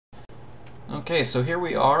Okay, so here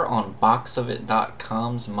we are on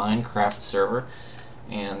boxofit.com's Minecraft server,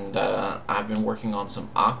 and I've been working on some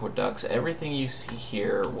aqueducts. Everything you see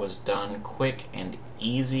here was done quick and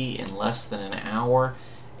easy in less than an hour,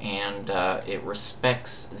 and it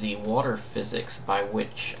respects the water physics, by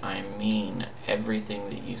which I mean everything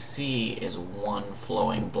that you see is one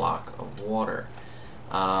flowing block of water.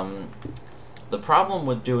 The problem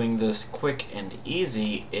with doing this quick and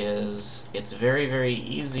easy is it's very, very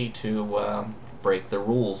easy to break the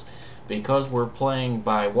rules. Because we're playing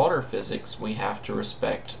by water physics, we have to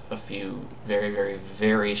respect a few very, very,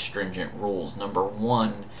 very stringent rules. Number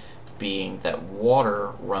one being that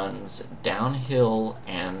water runs downhill,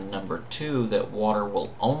 and number two that water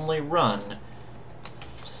will only run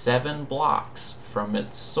 7 blocks from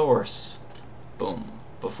its source, boom,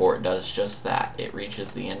 before it does just that. It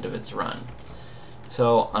reaches the end of its run.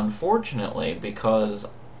 So unfortunately, because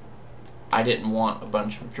I didn't want a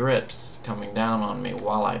bunch of drips coming down on me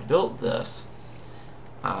while I built this,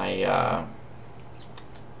 I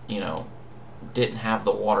didn't have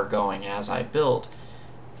the water going as I built.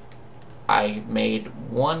 I made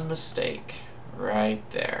one mistake right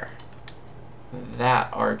there. That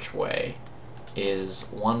archway is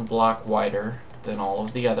 1 block wider than all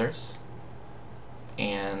of the others,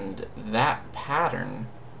 and that pattern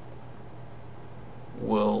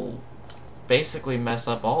will basically mess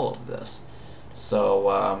up all of this.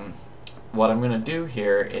 So what I'm going to do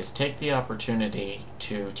here is take the opportunity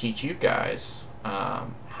to teach you guys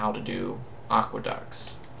how to do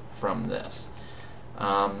aqueducts from this.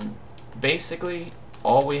 Basically,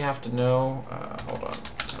 all we have to know, hold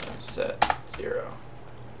on, set 0.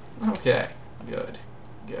 Okay, good.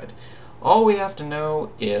 All we have to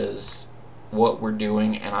know is what we're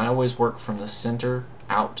doing, and I always work from the center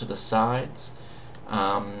out to the sides.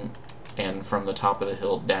 And from the top of the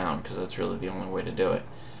hill down, because that's really the only way to do it.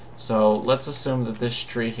 So let's assume that this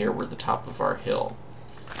tree here were the top of our hill.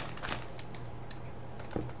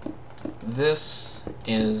 This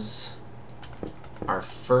is our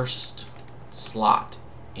first slot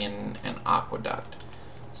in an aqueduct.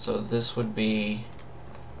 So this would be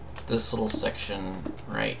this little section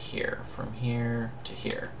right here, from here to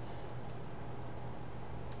here.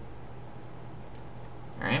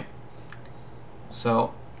 Alright?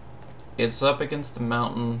 So it's up against the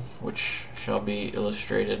mountain, which shall be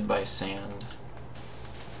illustrated by sand.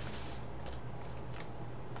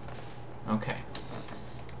 Okay.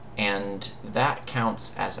 And that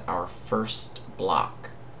counts as our first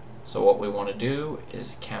block. So what we want to do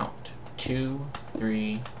is count 2,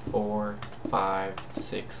 3, 4, 5,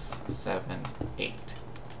 6, 7, 8.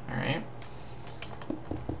 Alright?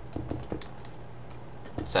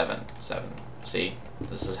 7. See?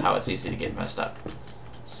 This is how it's easy to get messed up.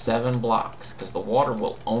 7 blocks, because the water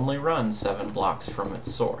will only run 7 blocks from its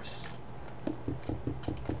source.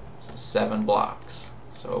 So 7 blocks.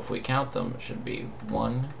 So if we count them, it should be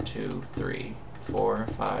 1, 2, 3, 4,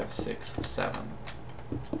 5, 6, 7.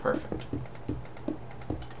 Perfect.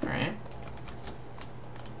 Alright?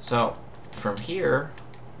 So from here,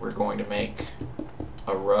 we're going to make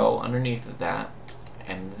a row underneath of that.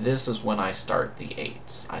 And this is when I start the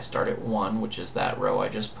 8s. I start at 1, which is that row I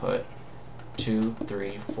just put. 2, 3,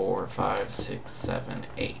 4, 5, 6, 7,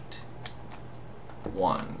 8.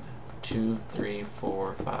 1, 2, 3,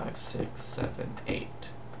 4, 5, 6, 7, 8.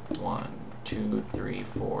 1, 2, 3,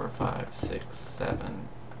 4, 5, 6, 7,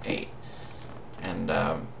 8. And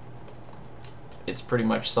it's pretty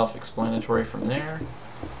much self-explanatory from there.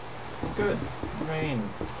 Good. Rain.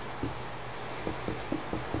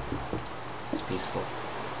 It's peaceful.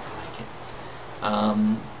 I like it.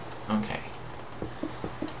 Okay.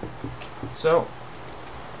 So,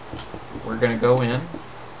 we're going to go in and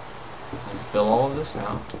fill all of this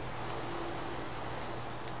out.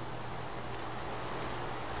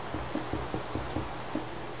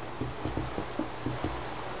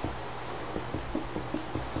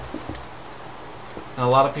 Now, a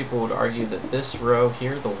lot of people would argue that this row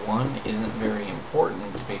here, the 1, isn't very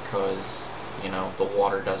important because, the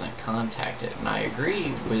water doesn't contact it. And I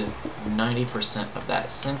agree with 90% of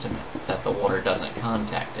that sentiment, that the water doesn't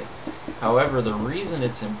contact it. However, the reason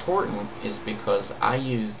it's important is because I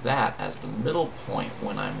use that as the middle point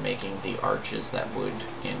when I'm making the arches that would,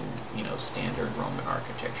 in standard Roman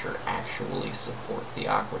architecture, actually support the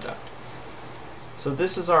aqueduct. So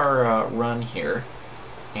this is our run here,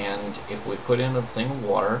 and if we put in a thing of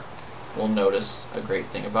water, we'll notice a great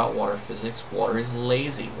thing about water physics. Water is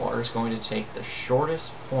lazy. Water is going to take the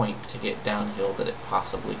shortest point to get downhill that it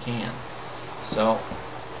possibly can. So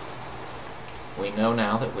we know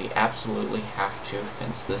now that we absolutely have to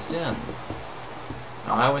fence this in.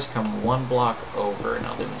 Now I always come one block over, and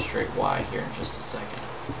I'll demonstrate why here in just a second.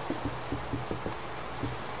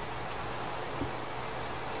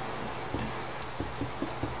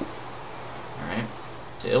 Alright,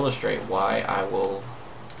 to illustrate why I will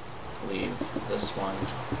leave this one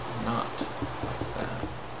not like that.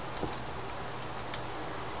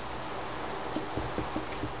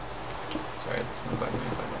 Sorry, let's move back and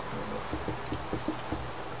if I don't move.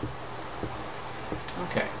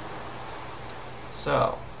 Okay.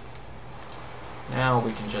 So, now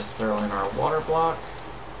we can just throw in our water block,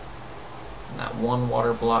 and that one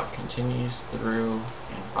water block continues through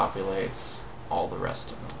and populates all the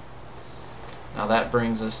rest of them. Now that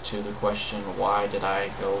brings us to the question, why did I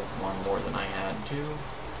go one more than I had to?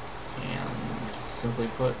 And simply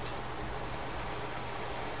put,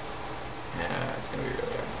 yeah, it's going to be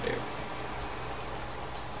really hard to do.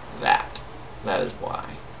 That is why.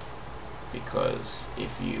 Because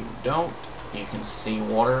if you don't, you can see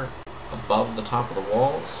water above the top of the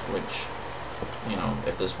walls, which, you know,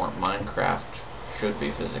 if this weren't Minecraft, should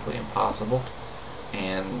be physically impossible.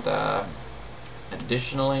 And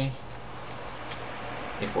additionally,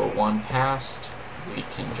 if we're one past, we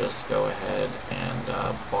can just go ahead and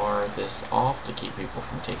bar this off to keep people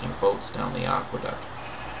from taking boats down the aqueduct.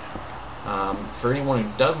 For anyone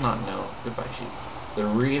who does not know, goodbye sheep, the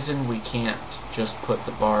reason we can't just put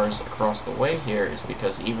the bars across the way here is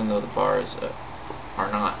because even though the bars are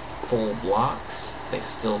not full blocks, they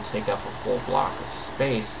still take up a full block of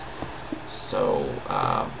space, so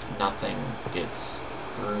nothing gets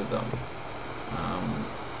through them.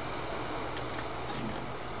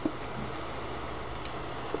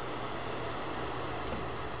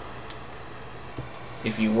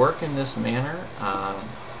 If you work in this manner,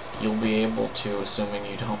 you'll be able to, assuming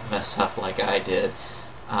you don't mess up like I did,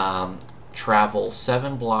 travel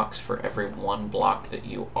 7 blocks for every 1 block that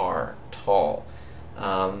you are tall.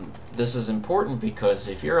 This is important because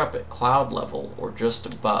if you're up at cloud level or just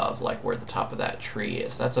above, like where the top of that tree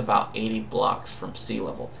is, that's about 80 blocks from sea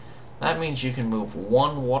level. That means you can move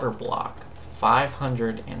 1 water block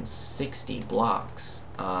 560 blocks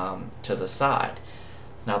to the side.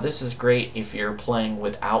 Now this is great if you're playing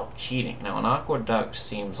without cheating. Now an aqueduct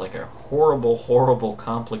seems like a horrible, horrible,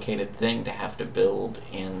 complicated thing to have to build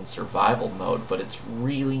in survival mode, but it's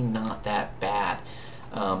really not that bad.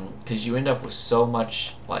 Because you end up with so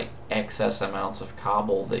much like excess amounts of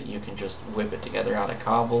cobble that you can just whip it together out of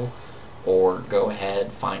cobble, or go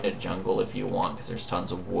ahead, find a jungle if you want, because there's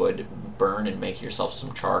tons of wood, burn and make yourself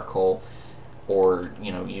some charcoal, or,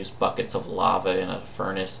 you know, use buckets of lava in a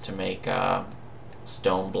furnace to make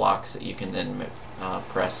stone blocks that you can then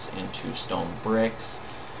press into stone bricks.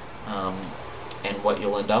 And what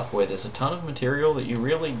you'll end up with is a ton of material that you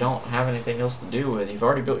really don't have anything else to do with. You've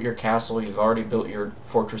already built your castle, you've already built your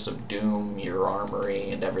Fortress of Doom, your armory,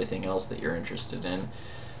 and everything else that you're interested in.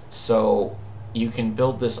 So you can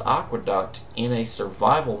build this aqueduct in a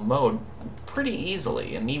survival mode pretty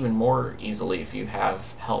easily, and even more easily if you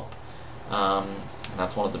have help. And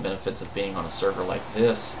that's one of the benefits of being on a server like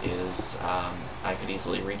this is I could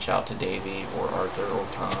easily reach out to Davey or Arthur or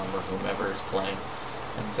Tom or whomever is playing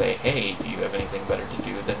and say, hey, do you have anything better to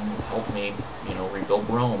do than help me, you know, rebuild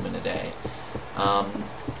Rome in a day?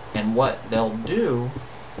 And what they'll do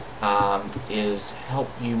is help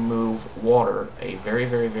you move water a very,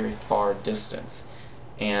 very, very far distance.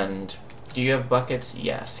 And do you have buckets?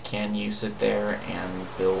 Yes. Can you sit there and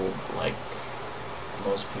build like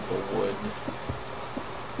most people would?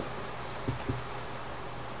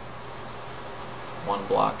 One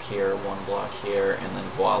block here, one block here, and then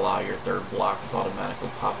voila, your third block is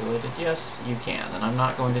automatically populated? Yes, you can. And I'm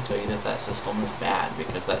not going to tell you that that system is bad,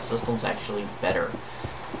 because that system's actually better.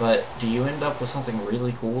 But do you end up with something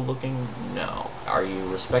really cool looking? No. Are you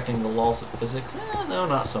respecting the laws of physics? No,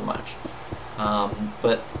 not so much.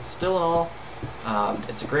 But still in all,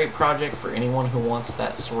 it's a great project for anyone who wants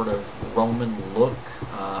that sort of Roman look.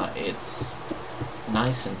 It's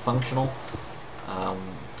nice and functional.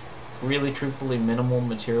 Really, truthfully, minimal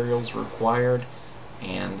materials required,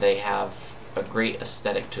 and they have a great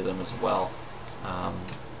aesthetic to them as well.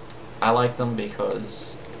 I like them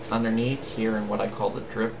because underneath here in what I call the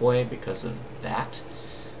dripway, because of that,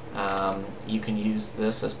 you can use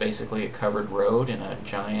this as basically a covered road in a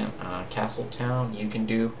giant castle town. You can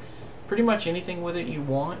do pretty much anything with it you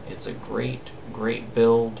want. It's a great, great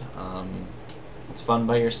build. It's fun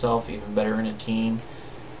by yourself, even better in a team.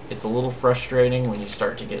 It's a little frustrating when you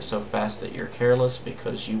start to get so fast that you're careless,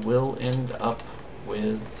 because you will end up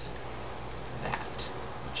with that,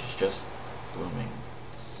 which is just blooming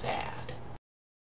sad.